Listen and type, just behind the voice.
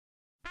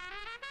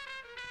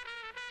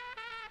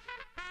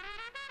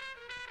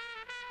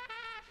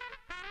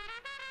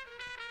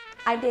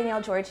I'm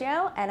Danielle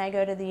Georgiou, and I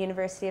go to the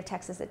University of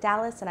Texas at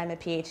Dallas, and I'm a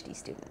PhD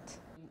student.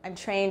 I'm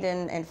trained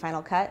in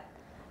Final Cut,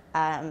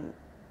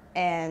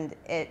 and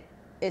it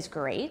is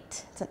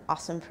great. It's an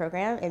awesome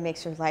program. It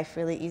makes your life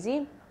really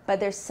easy. But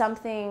there's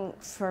something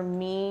for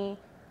me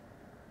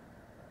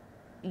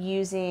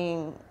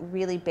using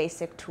really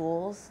basic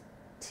tools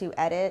to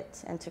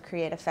edit and to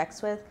create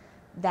effects with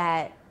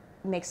that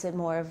makes it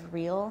more of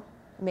real,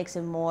 makes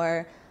it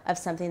more of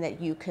something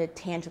that you could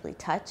tangibly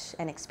touch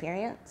and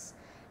experience.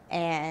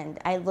 And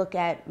I look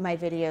at my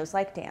videos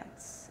like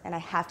dance, and I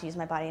have to use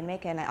my body and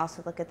make it, and I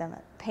also look at them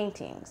as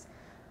paintings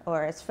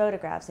or as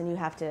photographs, and you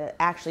have to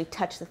actually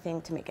touch the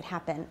thing to make it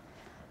happen.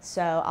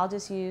 So I'll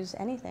just use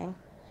anything.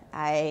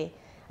 I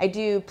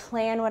do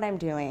plan what I'm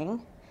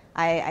doing.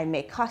 I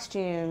make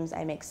costumes,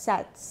 I make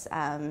sets,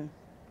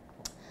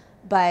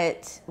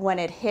 but when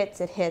it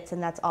hits,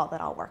 and that's all that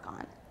I'll work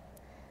on.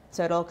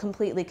 So it'll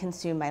completely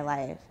consume my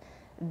life,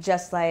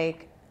 just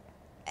like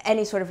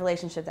any sort of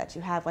relationship that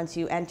you have. Once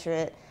you enter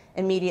it,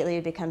 immediately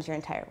it becomes your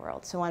entire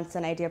world. So once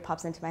an idea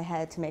pops into my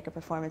head to make a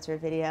performance or a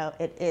video,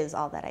 it is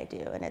all that I do,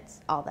 and it's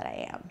all that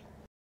I am.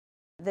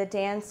 The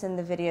dance and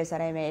the videos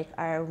that I make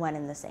are one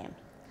and the same.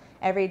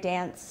 Every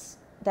dance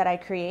that I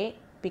create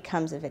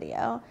becomes a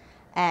video,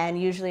 and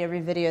usually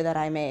every video that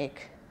I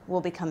make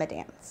will become a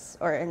dance,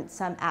 or in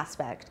some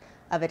aspect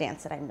of a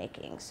dance that I'm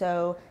making.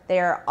 So they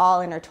are all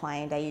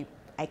intertwined.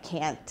 I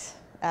can't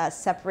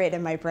separate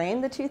in my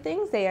brain the two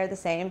things. They are the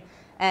same.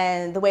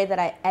 And the way that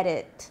I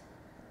edit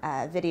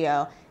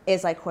video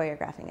is like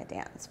choreographing a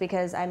dance,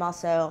 because I'm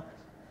also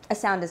a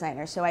sound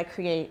designer, so I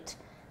create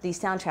these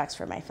soundtracks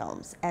for my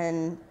films.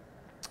 And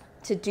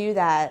to do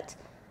that,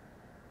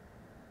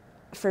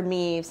 for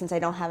me, since I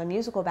don't have a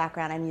musical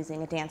background, I'm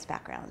using a dance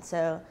background.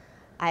 So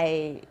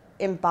I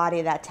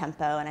embody that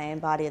tempo and I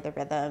embody the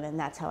rhythm, and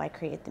that's how I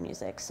create the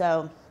music.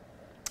 So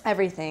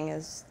everything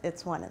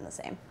it's one and the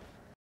same.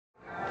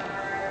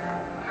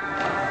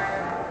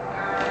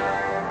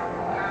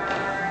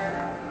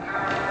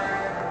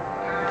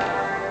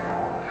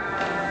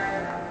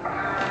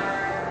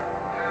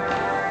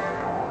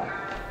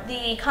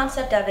 The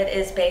concept of it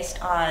is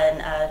based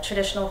on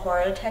traditional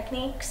horror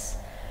techniques.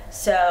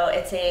 So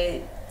it's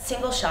a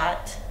single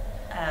shot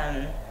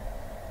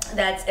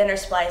that's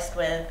interspliced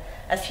with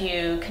a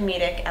few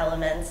comedic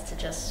elements to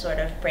just sort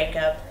of break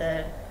up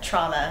the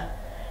trauma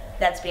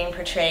that's being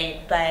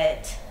portrayed.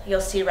 But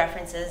you'll see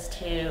references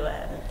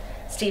to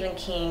Stephen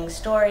King's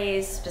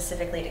stories,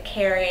 specifically to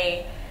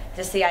Carrie,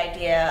 just the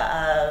idea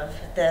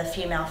of the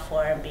female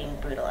form being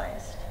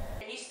brutalized.